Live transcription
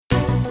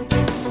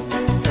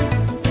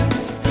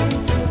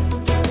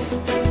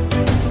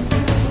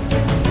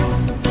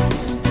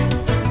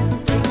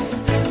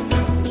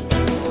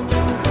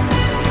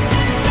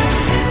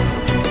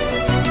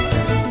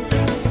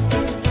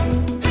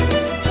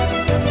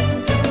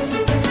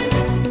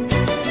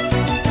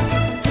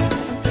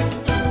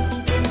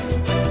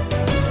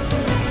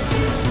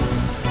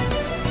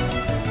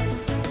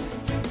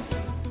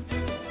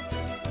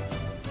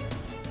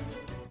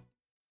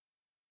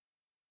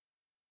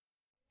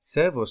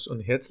Servus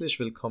und herzlich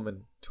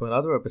willkommen to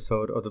another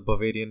episode of the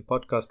Bavarian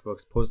Podcast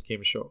Works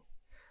post-game show.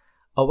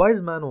 A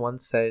wise man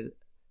once said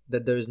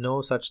that there is no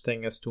such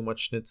thing as too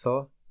much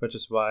schnitzel, which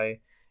is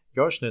why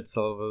your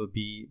schnitzel will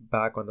be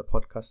back on the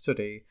podcast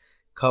today,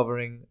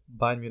 covering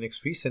Bayern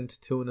Munich's recent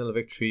 2-0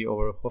 victory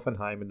over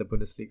Hoffenheim in the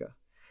Bundesliga.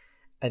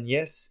 And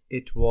yes,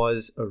 it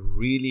was a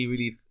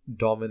really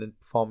dominant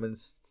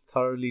performance,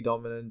 thoroughly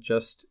dominant,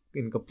 just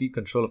in complete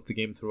control of the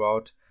game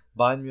throughout.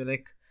 Bayern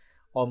Munich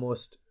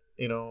almost,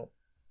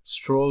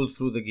 strolled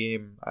through the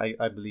game,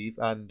 I believe,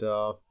 and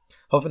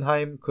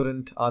Hoffenheim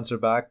couldn't answer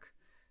back.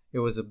 It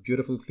was a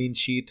beautiful clean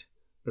sheet,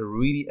 a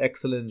really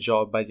excellent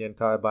job by the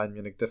entire Bayern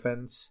Munich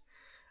defense,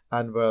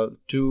 and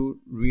two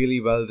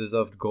really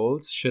well-deserved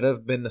goals. Should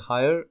have been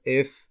higher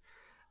if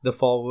the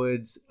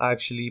forwards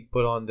actually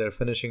put on their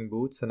finishing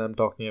boots, and I'm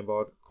talking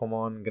about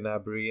Coman,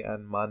 Gnabry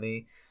and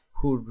Mane,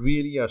 who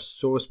really are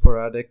so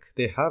sporadic.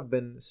 They have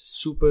been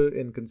super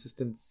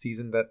inconsistent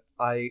season that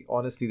I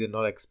honestly did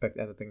not expect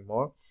anything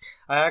more.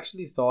 I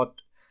actually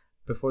thought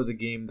before the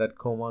game that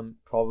Coman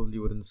probably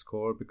wouldn't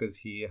score because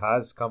he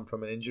has come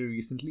from an injury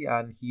recently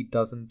and he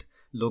doesn't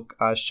look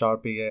as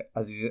sharp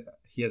as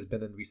he has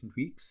been in recent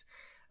weeks.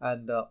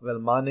 And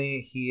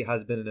Mane, he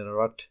has been in a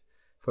rut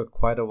for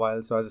quite a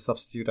while, so as a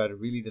substitute I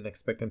really didn't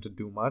expect him to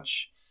do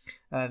much,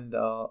 and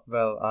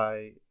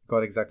I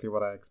got exactly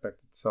what I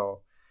expected.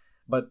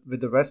 But with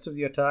the rest of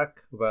the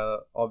attack,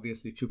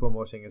 obviously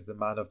Choupo-Moting is the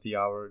man of the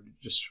hour,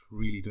 just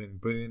really doing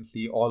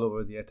brilliantly all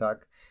over the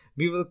attack.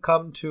 We will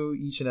come to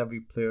each and every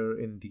player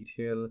in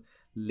detail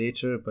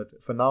later,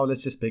 but for now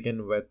let's just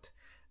begin with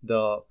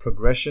the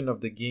progression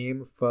of the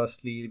game.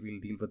 Firstly,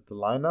 we'll deal with the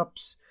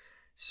lineups.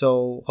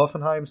 So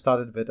Hoffenheim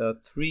started with a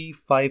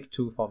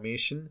 3-5-2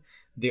 formation.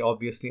 They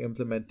obviously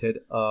implemented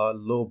a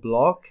low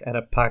block and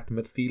a packed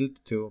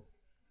midfield to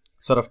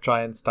sort of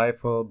try and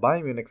stifle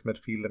Bayern Munich's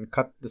midfield and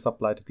cut the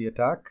supply to the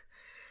attack.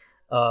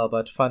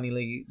 But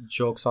funnily,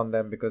 jokes on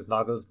them because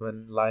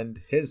Nagelsmann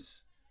lined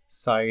his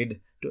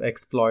side to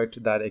exploit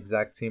that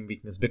exact same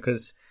weakness.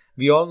 Because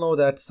we all know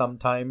that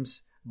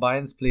sometimes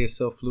Bayern's play is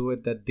so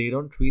fluid that they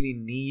don't really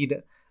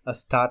need a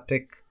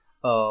static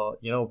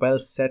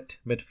well-set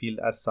midfield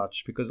as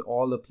such, because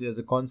all the players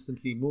are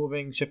constantly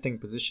moving, shifting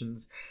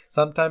positions.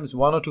 Sometimes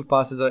one or two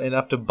passes are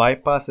enough to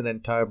bypass an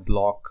entire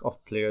block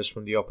of players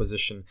from the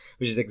opposition,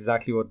 which is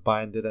exactly what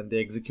Bayern did, and they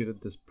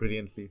executed this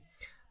brilliantly.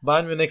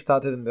 Bayern Munich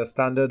started in their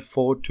standard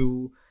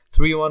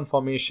 4-2-3-1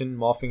 formation,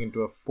 morphing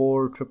into a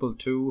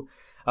 4-2-2-2.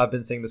 I've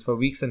been saying this for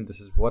weeks, and this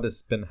is what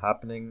has been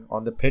happening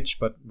on the pitch.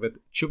 But with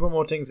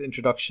Choupo-Moting's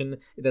introduction,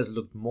 it has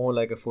looked more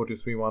like a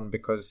 4-2-3-1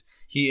 because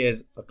he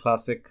is a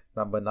classic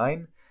number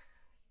 9.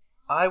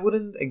 I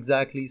wouldn't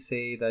exactly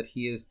say that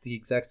he is the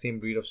exact same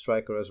breed of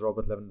striker as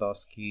Robert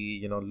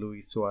Lewandowski,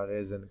 Luis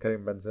Suarez and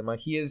Karim Benzema.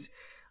 He is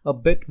a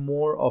bit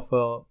more of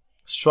a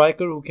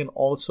striker who can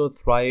also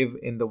thrive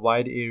in the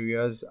wide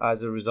areas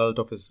as a result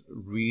of his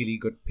really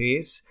good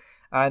pace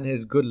and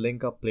his good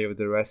link-up play with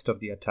the rest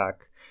of the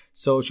attack.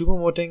 So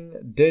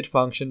Choupo-Moting did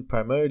function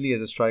primarily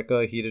as a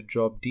striker. He did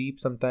drop deep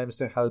sometimes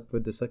to help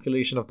with the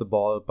circulation of the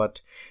ball,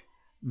 but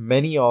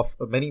many of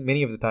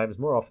the times,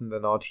 more often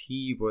than not,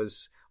 he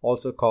was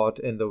also caught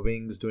in the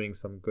wings doing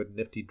some good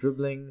nifty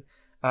dribbling.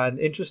 And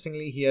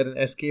interestingly, he had an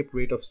escape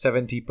rate of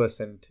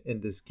 70%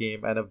 in this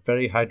game and a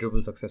very high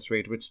dribble success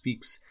rate, which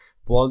speaks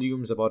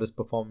volumes about his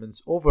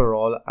performance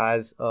overall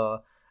as a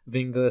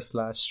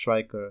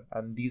winger/striker,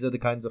 and these are the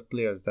kinds of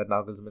players that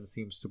Nagelsmann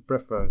seems to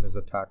prefer in his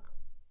attack.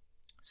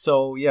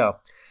 So yeah,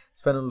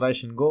 Sven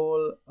Ulreich in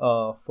goal,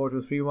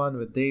 4-2-3-1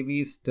 with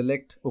Davies, De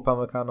Ligt,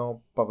 Upamecano,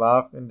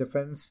 Pavard in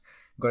defense,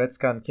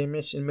 Goretzka and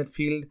Kimmich in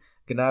midfield,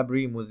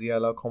 Gnabry,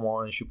 Musiala,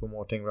 Coman and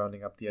Choupo-Moting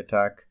rounding up the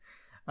attack.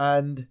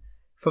 And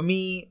for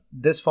me,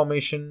 this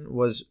formation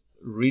was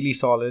really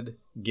solid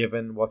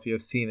given what we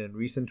have seen in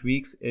recent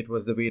weeks. It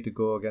was the way to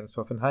go against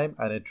Hoffenheim,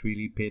 and it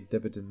really paid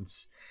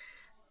dividends.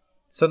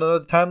 So now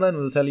the timeline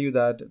will tell you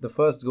that the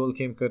first goal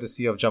came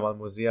courtesy of Jamal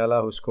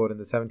Musiala, who scored in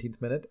the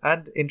 17th minute.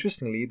 And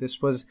interestingly,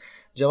 this was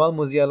Jamal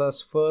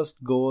Musiala's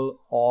first goal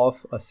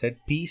off a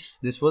set piece.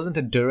 This wasn't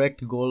a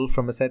direct goal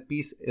from a set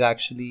piece. It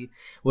actually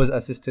was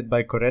assisted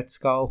by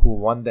Goretzka, who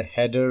won the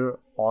header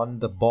on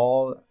the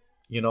ball,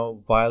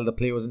 while the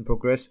play was in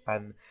progress.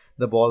 And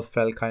the ball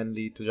fell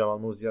kindly to Jamal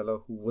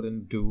Musiala, who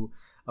wouldn't do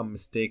a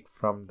mistake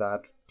from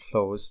that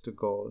close to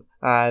goal.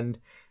 And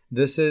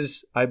this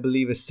is, I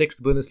believe, his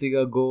 6th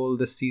Bundesliga goal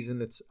this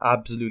season. It's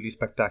absolutely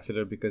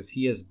spectacular because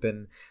he has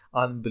been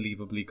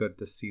unbelievably good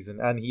this season.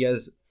 And he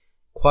has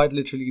quite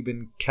literally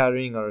been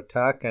carrying our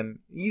attack, and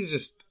he's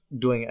just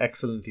doing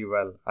excellently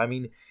well. I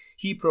mean,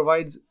 he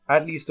provides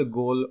at least a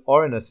goal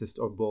or an assist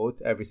or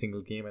both every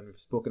single game, and we've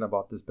spoken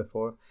about this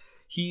before.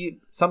 He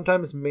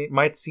sometimes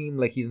might seem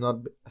like he's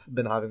not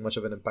been having much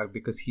of an impact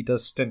because he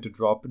does tend to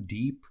drop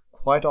deep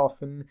quite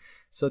often,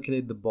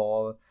 circulate the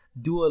ball,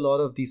 do a lot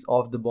of these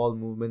off-the-ball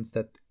movements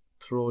that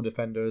throw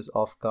defenders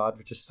off guard,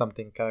 which is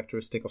something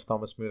characteristic of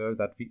Thomas Müller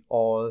that we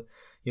all,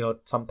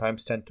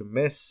 sometimes tend to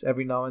miss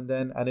every now and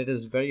then. And it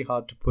is very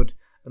hard to put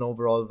an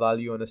overall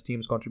value on his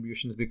team's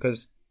contributions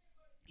because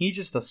he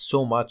just does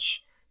so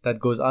much that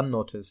goes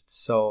unnoticed.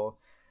 So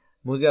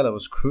Musiala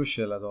was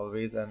crucial as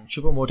always, and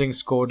Choupo-Moting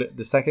scored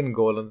the second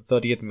goal in the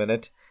 30th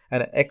minute,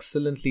 an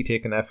excellently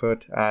taken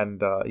effort,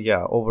 and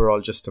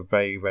overall just a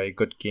very, very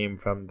good game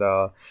from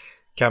the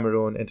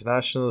Cameroon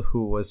international,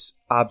 who was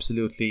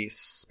absolutely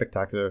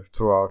spectacular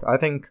throughout. I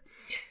think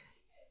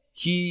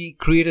he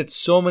created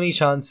so many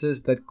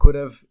chances that could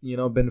have,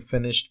 been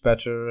finished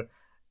better.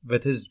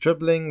 With his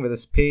dribbling, with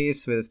his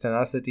pace, with his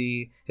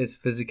tenacity, his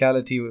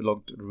physicality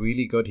looked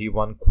really good. He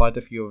won quite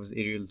a few of his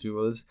aerial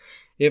duels.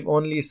 If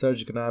only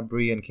Serge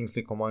Gnabry and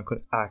Kingsley Coman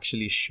could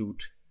actually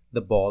shoot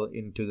the ball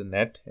into the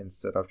net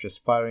instead of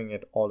just firing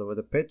it all over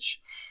the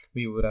pitch,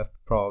 we would have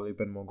probably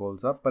been more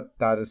goals up. But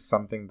that is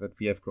something that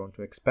we have grown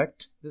to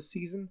expect this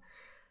season.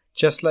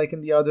 Just like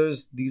in the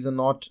others, these are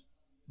not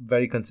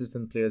very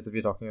consistent players that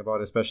we're talking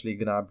about, especially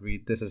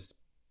Gnabry. This is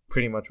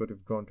pretty much what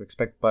we've grown to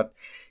expect, but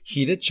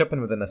he did chip in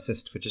with an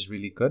assist, which is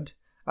really good.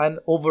 And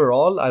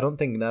overall, I don't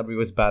think Gnabry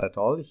was bad at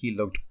all. He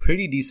looked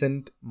pretty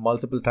decent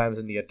multiple times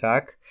in the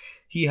attack.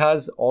 He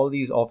has all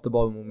these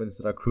off-the-ball movements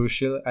that are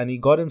crucial, and he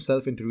got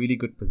himself into really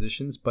good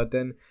positions, but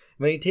then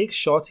when he takes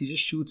shots, he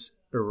just shoots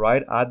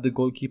right at the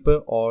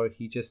goalkeeper, or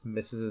he just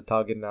misses the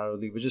target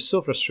narrowly, which is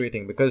so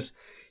frustrating because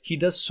he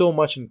does so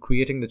much in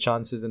creating the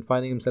chances and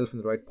finding himself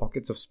in the right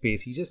pockets of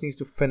space. He just needs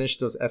to finish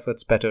those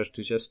efforts better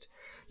to just,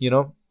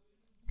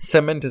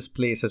 cement his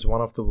place as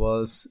one of the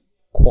world's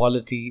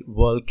quality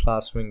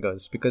world-class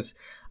wingers, because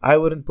I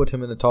wouldn't put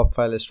him in the top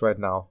 5 list right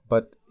now,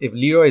 but if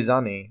Leroy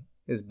Sané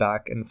is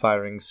back and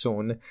firing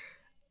soon,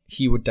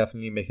 he would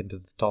definitely make it to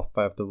the top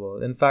 5 of the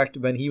world. In fact,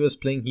 when he was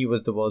playing, he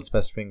was the world's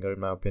best winger in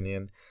my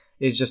opinion.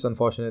 It's just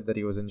unfortunate that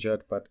he was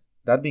injured, but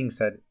that being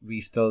said, we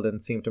still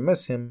didn't seem to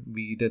miss him.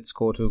 We did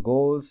score 2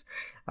 goals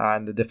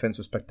and the defense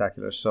was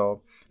spectacular.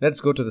 So let's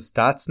go to the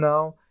stats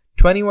now.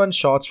 21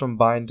 shots from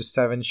Bayern to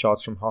 7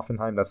 shots from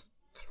Hoffenheim. That's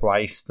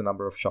thrice the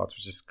number of shots,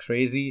 which is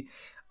crazy.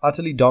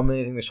 Utterly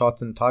dominating the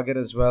shots on target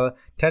as well.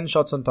 10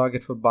 shots on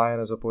target for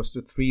Bayern as opposed to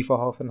 3 for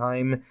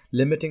Hoffenheim.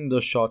 Limiting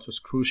those shots was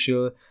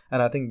crucial,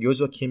 and I think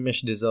Joshua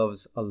Kimmich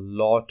deserves a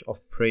lot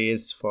of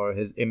praise for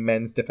his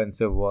immense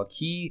defensive work.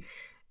 He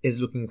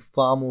is looking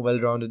far more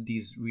well-rounded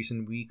these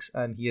recent weeks,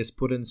 and he has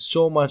put in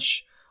so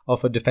much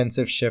of a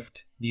defensive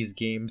shift these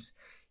games.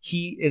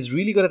 He is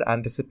really good at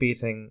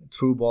anticipating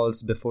through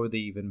balls before they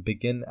even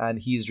begin, and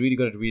he's really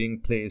good at reading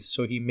plays.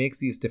 So he makes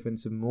these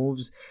defensive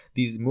moves,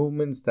 these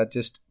movements that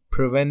just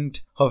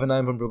prevent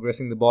Hoffenheim from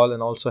progressing the ball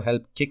and also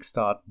help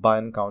kickstart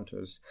Bayern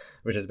counters,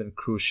 which has been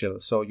crucial.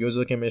 So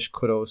Joshua Kimmich,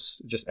 kudos,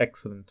 just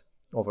excellent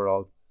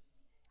overall.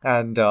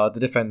 And the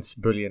defense,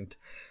 brilliant.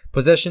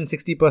 Possession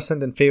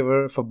 60% in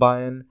favor for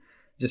Bayern,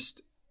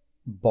 just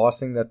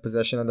bossing that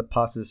possession, and the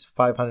passes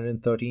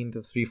 513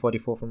 to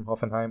 344 from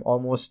Hoffenheim,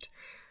 almost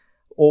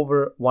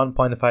over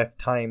 1.5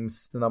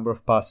 times the number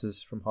of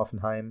passes from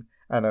Hoffenheim,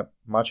 and a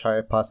much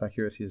higher pass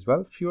accuracy as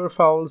well. Fewer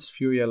fouls,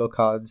 fewer yellow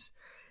cards.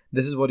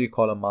 This is what you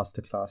call a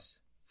masterclass.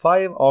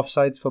 5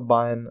 offsides for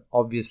Bayern.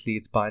 Obviously,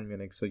 it's Bayern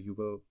Munich, so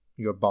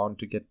you're bound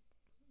to get,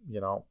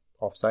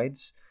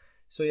 offsides.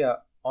 So yeah,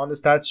 on the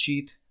stats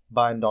sheet,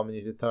 Bayern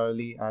dominated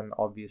thoroughly, and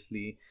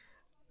obviously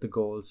the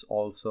goals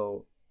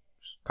also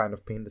kind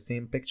of paint the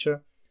same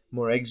picture.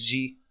 More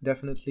XG,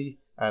 definitely,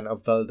 and a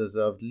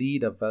well-deserved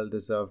lead, a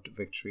well-deserved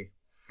victory.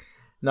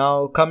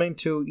 Now, coming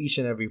to each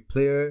and every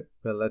player,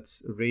 well,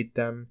 let's rate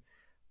them.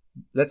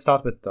 Let's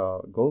start with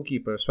the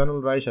goalkeeper. Sven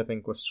Ulreich, I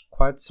think, was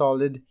quite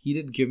solid. He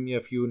did give me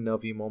a few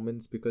nervy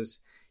moments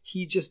because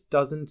he just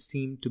doesn't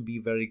seem to be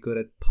very good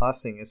at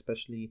passing,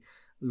 especially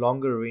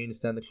longer range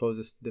than the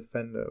closest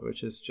defender,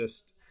 which is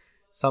just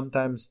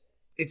sometimes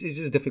it's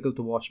just difficult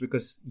to watch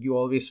because you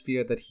always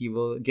fear that he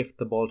will gift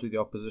the ball to the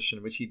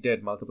opposition, which he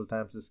did multiple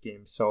times this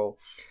game. So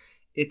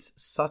it's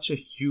such a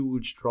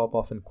huge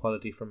drop-off in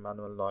quality from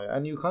Manuel Neuer.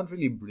 And you can't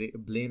really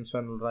blame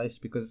Sven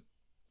Ulreich because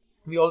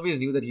we always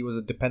knew that he was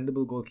a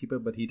dependable goalkeeper,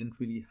 but he didn't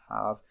really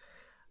have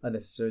a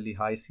necessarily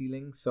high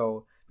ceiling.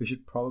 So we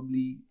should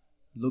probably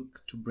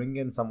look to bring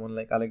in someone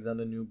like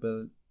Alexander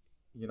Nubel,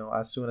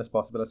 as soon as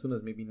possible, as soon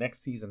as maybe next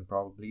season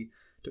probably,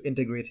 to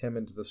integrate him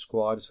into the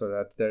squad so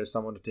that there is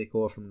someone to take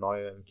over from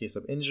Neuer in case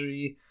of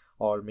injury,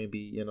 or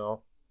maybe,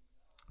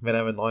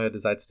 whenever Neuer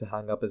decides to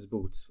hang up his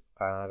boots.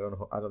 I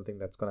don't think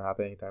that's going to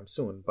happen anytime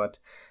soon, but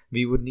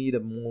we would need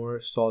a more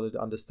solid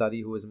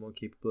understudy who is more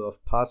capable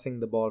of passing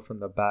the ball from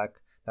the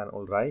back than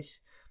Ulreich.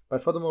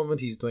 But for the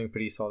moment, he's doing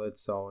pretty solid,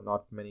 so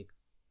not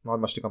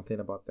much to complain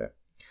about there.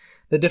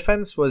 The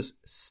defense was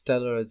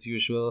stellar as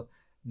usual.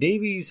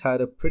 Davies had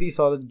a pretty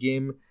solid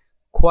game,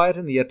 quiet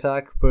in the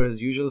attack per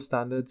his usual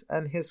standards,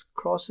 and his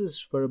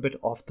crosses were a bit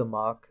off the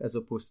mark as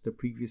opposed to the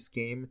previous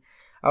game.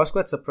 I was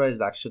quite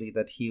surprised actually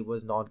that he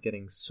was not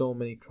getting so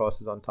many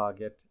crosses on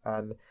target,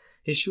 and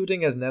his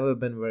shooting has never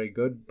been very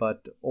good,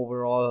 but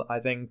overall I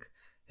think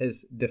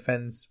his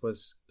defense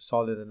was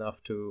solid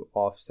enough to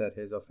offset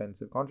his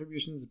offensive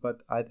contributions,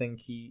 but I think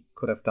he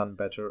could have done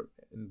better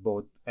in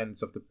both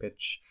ends of the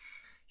pitch.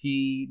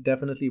 He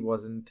definitely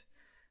wasn't,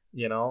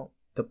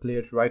 the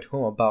player to write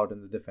home about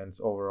in the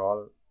defense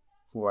overall.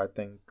 who I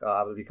think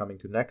I will be coming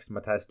to next,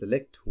 Matthijs de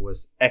Ligt, who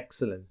was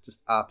excellent,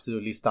 just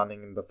absolutely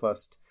stunning in the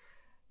first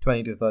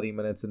 20 to 30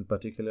 minutes in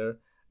particular,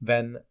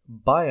 when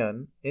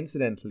Bayern,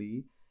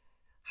 incidentally,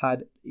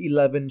 had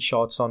 11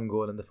 shots on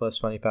goal in the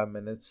first 25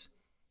 minutes,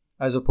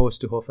 as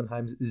opposed to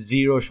Hoffenheim's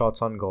 0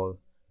 shots on goal.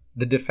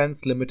 The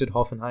defense limited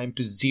Hoffenheim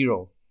to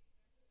 0.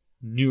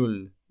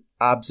 Null.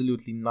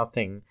 Absolutely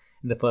nothing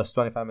in the first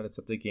 25 minutes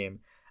of the game.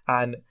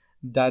 And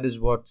that is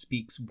what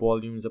speaks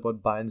volumes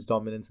about Bayern's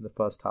dominance in the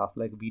first half.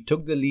 Like, we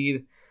took the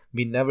lead,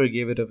 we never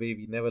gave it away,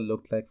 we never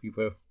looked like we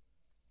were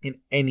in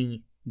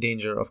any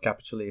danger of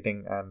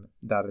capitulating, and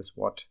that is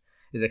what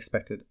is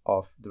expected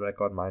of the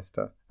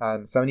Rekordmeister.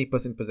 And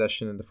 70%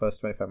 possession in the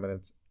first 25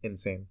 minutes,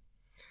 insane.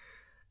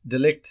 De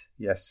Ligt,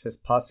 yes, his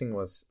passing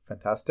was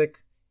fantastic.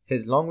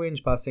 His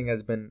long-range passing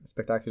has been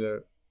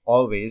spectacular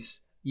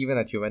always, even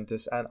at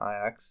Juventus and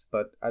Ajax,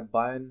 but at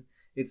Bayern,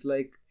 it's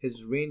like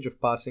his range of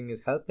passing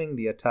is helping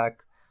the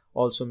attack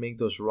also make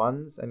those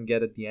runs and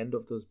get at the end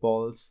of those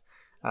balls.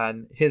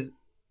 And his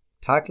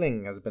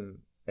tackling has been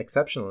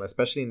exceptional,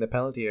 especially in the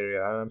penalty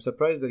area. And I'm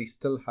surprised that he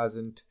still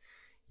hasn't,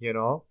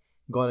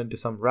 gone into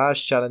some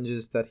rash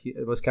challenges that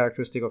was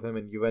characteristic of him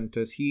in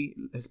Juventus.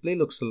 His play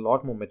looks a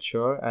lot more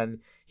mature,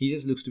 and he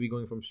just looks to be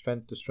going from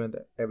strength to strength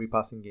every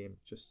passing game.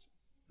 Just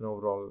an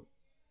overall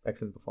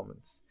excellent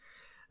performance.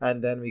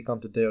 And then we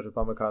come to Dayot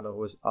Upamecano,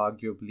 who is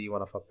arguably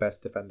one of our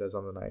best defenders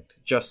on the night.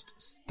 Just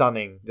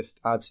stunning, just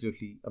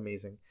absolutely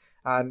amazing.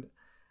 And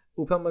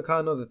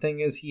Upamecano, the thing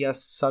is, he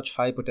has such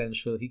high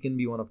potential. He can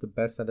be one of the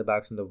best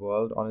centre-backs in the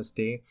world on his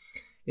day.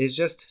 It's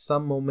just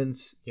some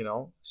moments,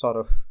 sort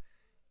of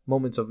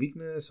moments of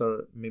weakness,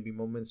 or maybe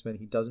moments when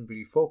he doesn't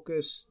really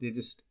focus. They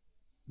just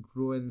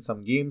ruin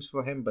some games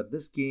for him. But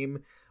this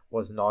game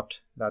was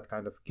not that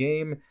kind of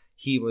game.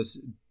 He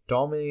was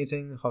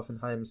dominating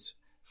Hoffenheim's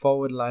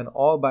forward line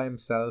all by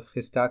himself.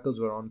 His tackles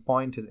were on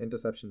point, his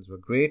interceptions were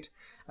great,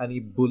 and he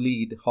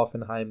bullied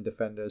Hoffenheim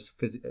defenders,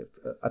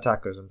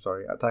 attackers and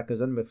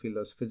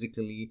midfielders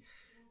physically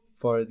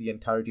for the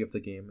entirety of the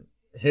game.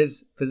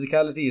 His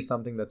physicality is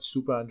something that's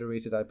super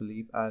underrated, I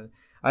believe, and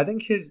I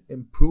think he's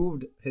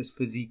improved his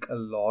physique a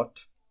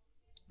lot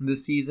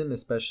this season,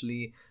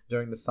 especially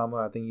during the summer.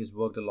 I think he's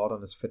worked a lot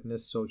on his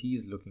fitness, so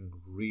he's looking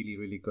really,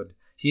 really good.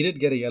 He did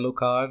get a yellow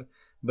card,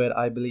 but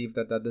I believe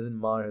that doesn't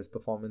mar his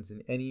performance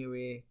in any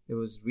way. It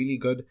was really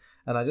good,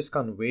 and I just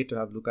can't wait to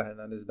have Lucas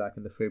Hernandez back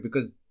in the fray,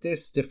 because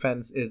this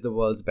defense is the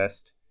world's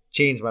best.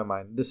 Change my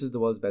mind. This is the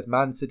world's best.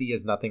 Man City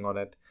has nothing on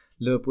it.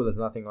 Liverpool has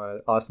nothing on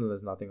it. Arsenal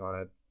has nothing on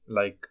it.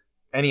 Like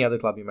any other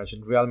club you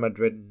mentioned. Real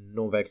Madrid,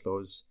 nowhere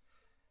close.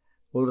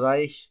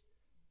 Upamecano,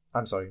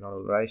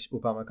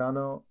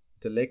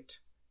 De Ligt,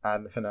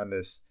 and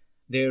Hernandez.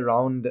 They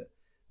round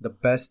the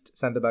best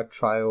centre-back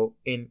trio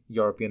in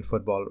European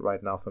football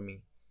right now for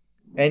me.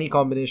 Any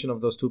combination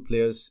of those two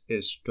players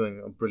is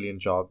doing a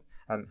brilliant job.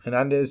 And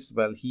Hernandez,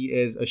 well, he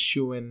is a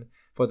shoo-in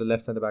for the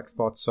left centre-back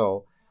spot.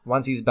 So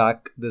once he's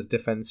back, this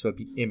defense will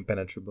be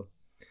impenetrable.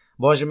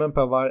 Benjamin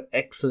Pavard,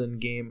 excellent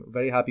game.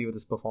 Very happy with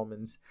his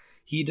performance.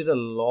 He did a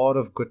lot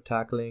of good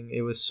tackling.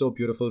 It was so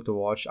beautiful to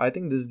watch. I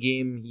think this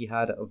game he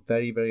had a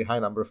very, very high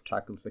number of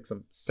tackles, like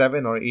some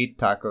 7 or 8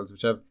 tackles,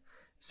 which I've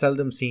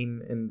seldom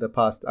seen in the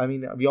past. I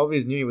mean, we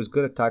always knew he was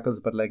good at tackles,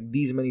 but like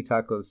these many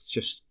tackles,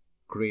 just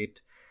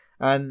great.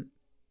 And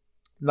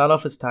none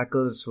of his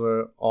tackles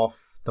were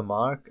off the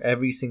mark.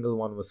 Every single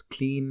one was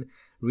clean,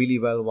 really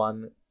well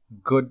won,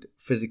 good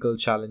physical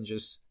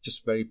challenges.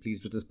 Just very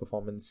pleased with his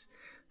performance.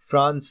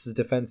 France's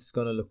defense is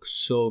going to look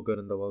so good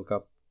in the World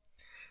Cup.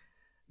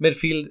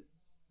 Midfield,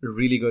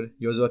 really good.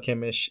 Joshua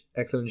Kimmich,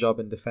 excellent job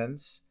in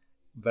defense.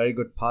 Very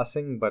good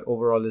passing, but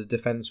overall his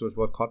defense was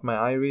what caught my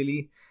eye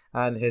really.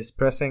 And his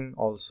pressing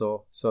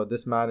also. So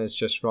this man is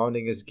just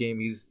rounding his game.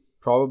 He's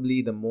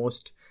probably the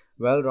most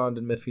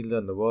well-rounded midfielder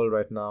in the world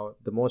right now.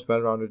 The most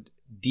well-rounded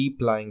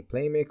deep-lying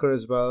playmaker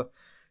as well.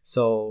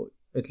 So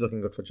it's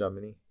looking good for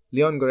Germany.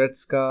 Leon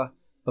Goretzka,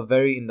 a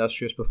very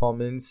industrious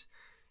performance.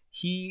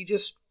 He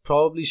just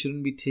probably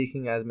shouldn't be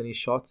taking as many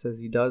shots as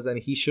he does, and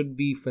he should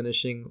be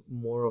finishing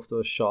more of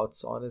those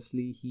shots.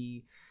 Honestly,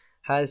 he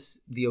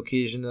has the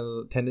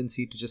occasional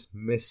tendency to just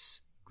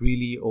miss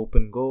really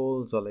open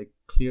goals or like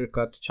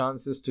clear-cut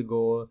chances to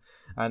goal,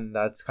 and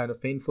that's kind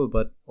of painful.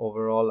 But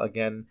overall,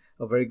 again,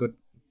 a very good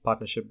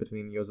partnership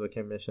between Joshua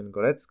Kimmich and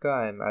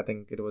Goretzka, and I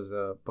think it was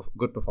a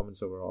good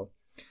performance overall.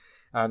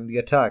 And the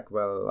attack,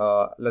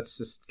 well, let's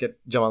just get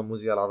Jamal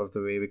Musiala out of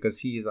the way, because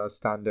he is our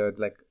standard,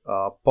 like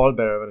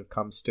pallbearer when it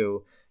comes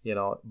to,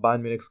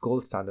 Bayern Munich's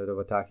gold standard of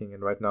attacking.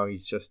 And right now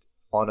he's just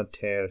on a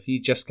tear. He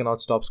just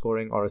cannot stop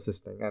scoring or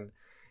assisting. And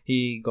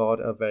he got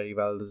a very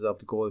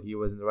well-deserved goal. He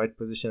was in the right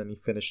position and he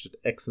finished it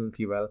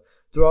excellently well.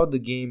 Throughout the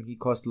game, he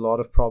caused a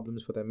lot of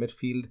problems for their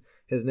midfield.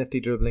 His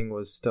nifty dribbling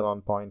was still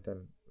on point,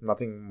 and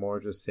nothing more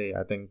to say.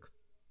 I think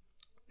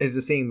it's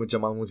the same with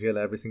Jamal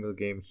Musiala every single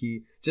game.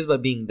 He, just by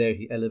being there,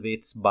 he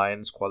elevates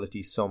Bayern's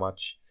quality so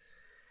much.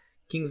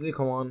 Kingsley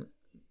Coman,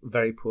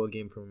 very poor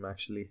game from him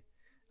actually.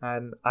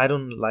 And I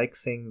don't like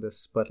saying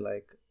this, but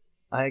like,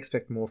 I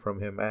expect more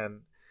from him.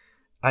 And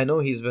I know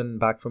he's been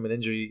back from an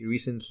injury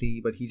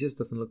recently, but he just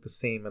doesn't look the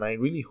same. And I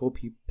really hope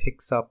he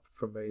picks up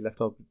from where he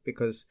left off,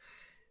 because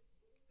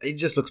it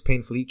just looks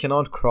painful. He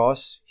cannot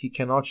cross, he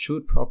cannot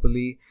shoot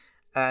properly,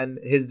 and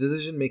his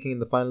decision making in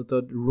the final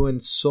third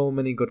ruined so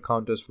many good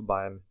counters for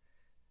Bayern.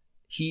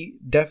 He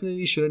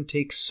definitely shouldn't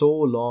take so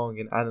long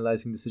in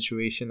analyzing the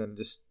situation and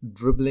just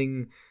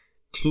dribbling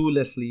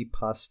cluelessly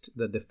past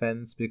the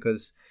defense,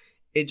 because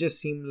it just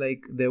seemed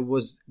like there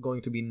was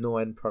going to be no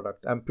end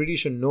product. I'm pretty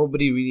sure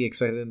nobody really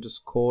expected him to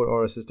score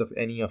or assist of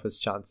any of his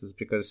chances,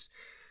 because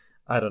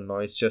I don't know,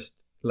 it's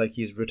just like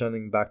he's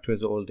returning back to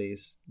his old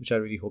days, which I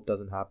really hope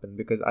doesn't happen,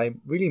 because I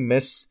really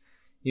miss,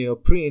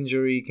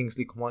 pre-injury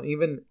Kingsley Coman,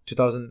 even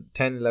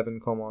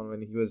 2010-11 Coman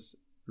when he was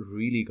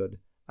really good,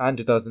 and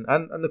 2000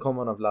 and the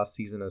Coman of last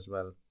season as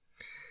well.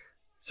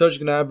 Serge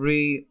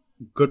Gnabry,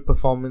 good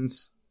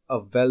performance, a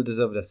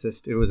well-deserved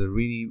assist. It was a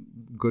really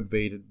good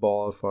weighted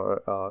ball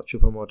for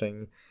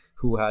Choupo-Moting,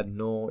 who had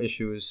no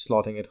issues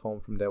slotting it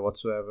home from there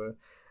whatsoever.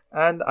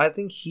 And I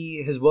think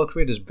his work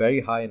rate is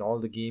very high in all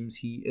the games.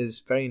 He is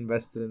very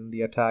invested in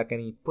the attack,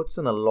 and he puts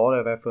in a lot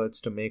of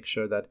efforts to make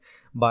sure that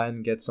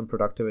Bayern gets some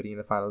productivity in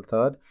the final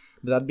third.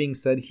 But that being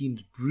said,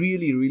 he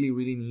really, really,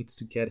 really needs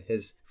to get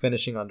his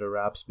finishing under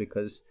wraps,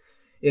 because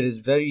it is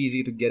very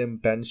easy to get him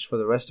benched for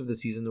the rest of the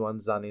season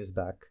once Sané is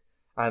back.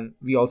 And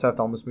we also have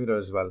Thomas Müller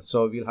as well.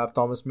 So we'll have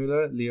Thomas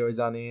Müller, Leroy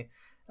Sané,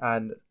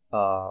 and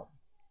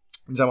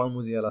Jamal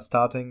Musiala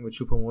starting with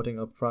Choupo-Moting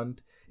up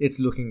front. It's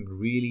looking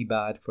really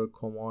bad for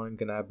Coman,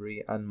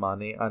 Gnabry, and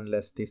Mane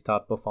unless they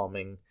start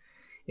performing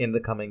in the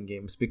coming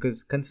games,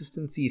 because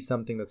consistency is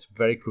something that's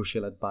very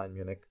crucial at Bayern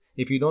Munich.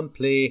 If you don't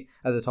play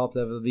at the top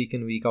level week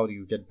in, week out,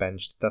 you get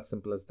benched. That's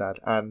simple as that.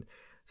 And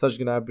Serge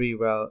Gnabry,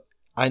 well,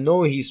 I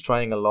know he's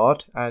trying a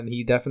lot, and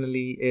he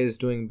definitely is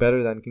doing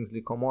better than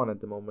Kingsley Coman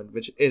at the moment,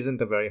 which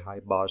isn't a very high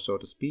bar, so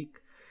to speak.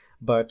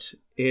 But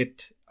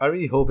I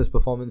really hope his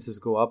performances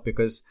go up,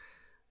 because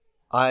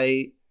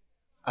I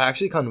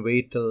actually can't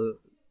wait till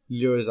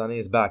Leroy Sané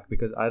is back,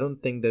 because I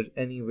don't think there's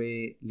any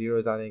way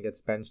Leroy Sané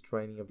gets benched for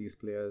any of these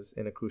players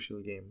in a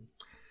crucial game.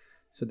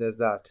 So there's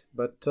that.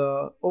 But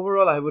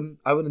overall, I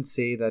wouldn't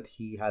say that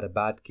he had a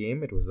bad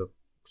game. It was a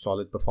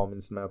solid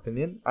performance in my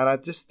opinion, and I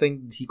just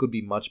think he could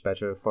be much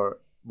better for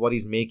what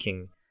he's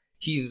making.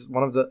 He's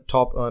one of the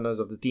top earners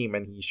of the team,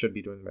 and he should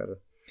be doing better.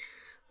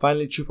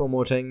 Finally,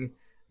 Choupo-Moting,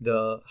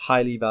 the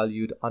highly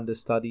valued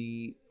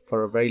understudy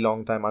for a very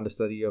long time,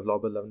 understudy of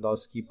Robert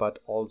Lewandowski, but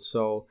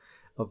also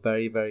a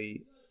very,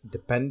 very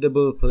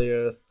dependable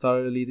player,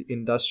 thoroughly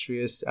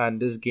industrious, and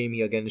this game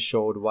he again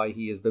showed why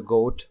he is the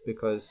GOAT,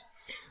 because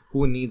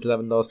who needs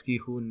Lewandowski?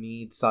 Who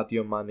needs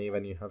Sadio Mane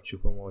when you have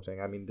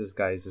Choupo-Moting? I mean, this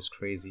guy is just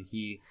crazy.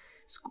 He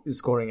is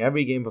scoring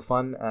every game for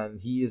fun,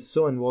 and he is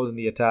so involved in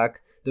the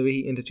attack. The way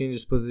he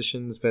interchanges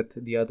positions with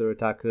the other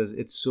attackers,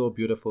 it's so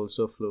beautiful,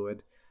 so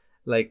fluid.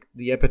 Like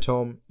the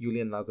epitome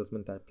Julian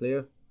Nagelsmann type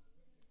player.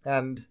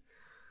 And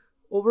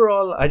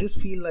overall, I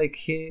just feel like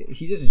he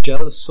just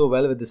gels so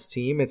well with this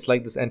team. It's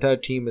like this entire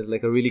team is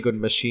like a really good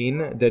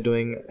machine. They're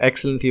doing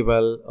excellently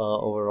well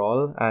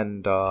overall,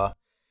 and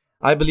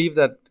I believe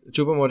that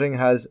Choupo-Moting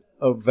has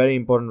a very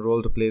important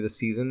role to play this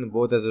season,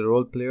 both as a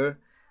role player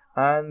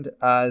and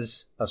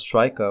as a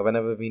striker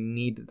whenever we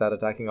need that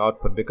attacking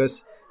output,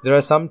 because there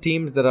are some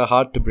teams that are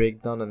hard to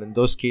break down, and in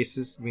those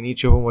cases we need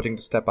Choupo-Moting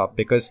to step up,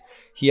 because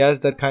he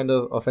has that kind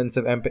of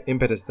offensive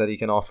impetus that he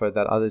can offer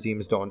that other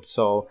teams don't.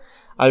 So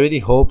I really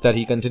hope that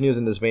he continues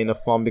in this vein of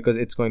form, because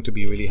it's going to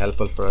be really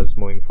helpful for us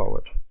moving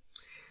forward.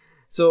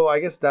 So I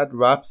guess that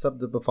wraps up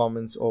the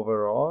performance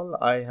overall.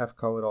 I have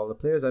covered all the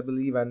players, I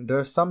believe, and there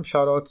are some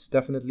shoutouts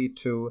definitely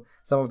to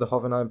some of the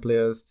Hoffenheim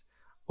players.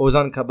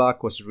 Ozan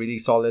Kabak was really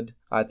solid.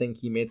 I think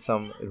he made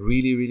some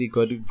really, really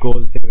good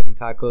goal-saving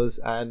tackles,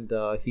 and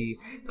he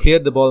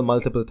cleared the ball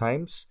multiple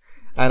times.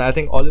 And I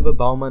think Oliver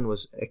Baumann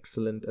was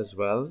excellent as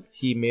well.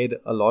 He made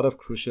a lot of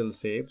crucial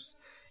saves.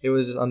 It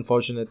was just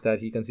unfortunate that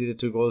he conceded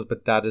 2 goals,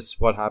 but that is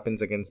what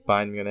happens against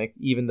Bayern Munich.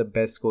 Even the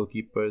best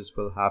goalkeepers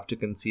will have to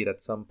concede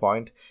at some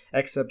point,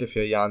 except if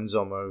you're Jan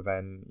Sommer,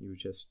 when you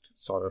just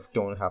sort of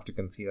don't have to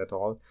concede at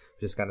all,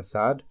 which is kind of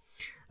sad.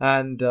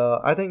 And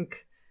I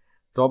think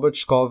Robert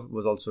Schkov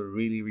was also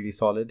really, really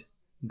solid.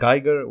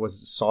 Geiger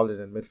was solid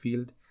in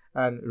midfield.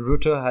 And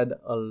Rutter had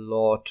a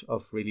lot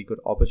of really good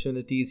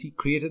opportunities. He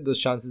created those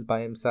chances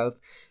by himself.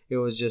 It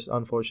was just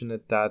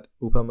unfortunate that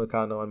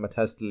Upamecano and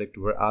Matthijs de Ligt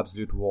were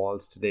absolute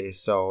walls today.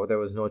 So there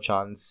was no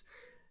chance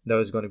there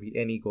was going to be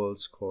any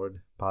goals scored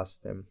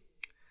past them.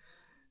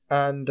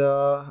 And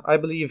I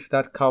believe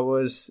that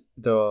covers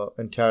the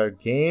entire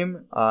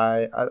game.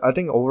 I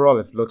think overall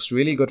it looks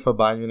really good for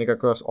Bayern Munich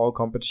across all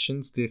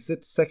competitions. They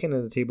sit second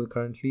in the table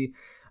currently.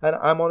 And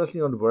I'm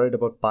honestly not worried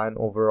about Bayern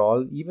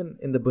overall. Even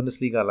in the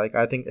Bundesliga,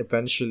 I think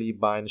eventually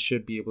Bayern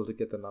should be able to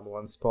get the number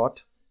 1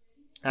 spot.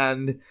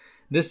 And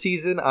this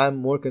season, I'm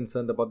more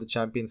concerned about the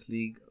Champions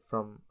League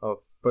from a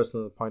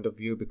personal point of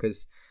view,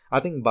 because I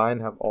think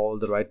Bayern have all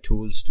the right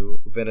tools to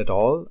win it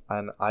all,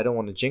 and I don't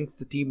want to jinx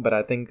the team, but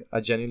I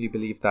genuinely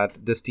believe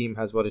that this team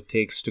has what it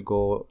takes to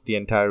go the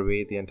entire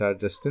way, the entire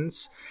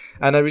distance,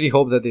 and I really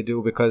hope that they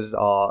do, because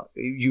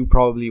you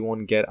probably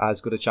won't get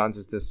as good a chance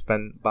as this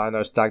when Bayern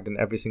are stacked in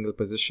every single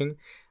position.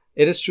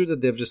 It is true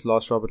that they've just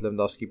lost Robert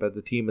Lewandowski, but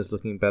the team is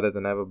looking better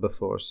than ever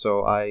before,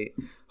 so I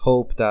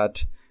hope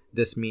that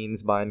this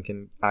means Bayern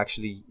can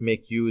actually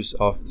make use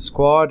of the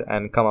squad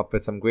and come up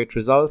with some great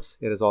results.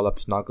 It is all up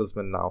to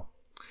Nagelsmann now.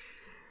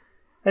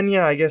 And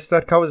yeah, I guess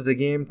that covers the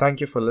game.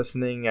 Thank you for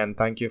listening, and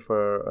thank you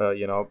for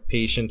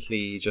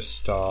patiently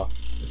just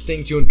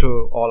staying tuned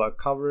to all our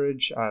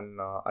coverage. And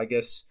I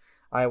guess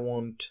I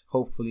won't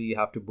hopefully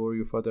have to bore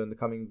you further in the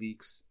coming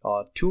weeks.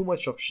 Too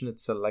much of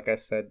schnitzel, like I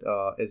said,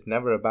 is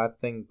never a bad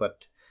thing,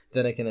 but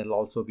then again, it'll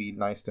also be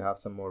nice to have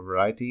some more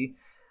variety.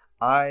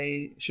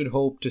 I should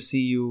hope to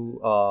see you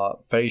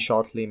very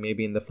shortly,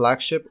 maybe in the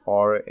flagship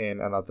or in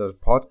another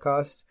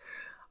podcast.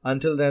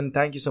 Until then,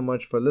 thank you so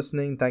much for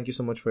listening. Thank you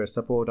so much for your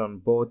support on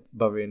both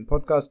Bavarian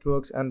Podcast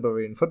Works and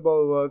Bavarian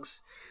Football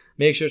Works.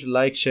 Make sure to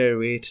like, share,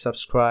 rate,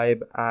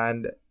 subscribe,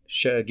 and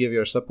give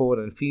your support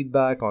and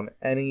feedback on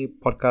any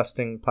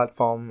podcasting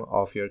platform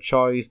of your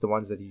choice, the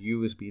ones that you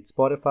use, be it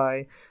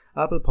Spotify,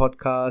 Apple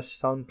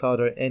Podcasts, SoundCloud,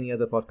 or any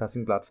other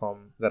podcasting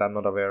platform that I'm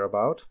not aware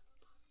about.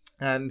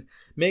 And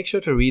make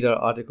sure to read our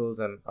articles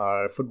and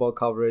our football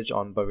coverage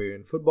on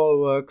Bavarian Football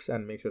Works,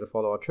 and make sure to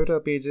follow our Twitter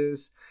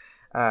pages.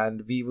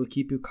 And we will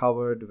keep you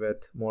covered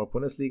with more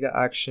Bundesliga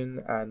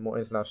action and more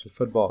international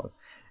football.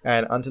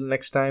 And until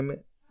next time,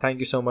 thank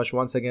you so much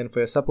once again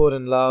for your support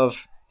and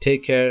love.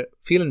 Take care.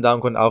 Vielen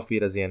Dank und auf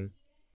Wiedersehen.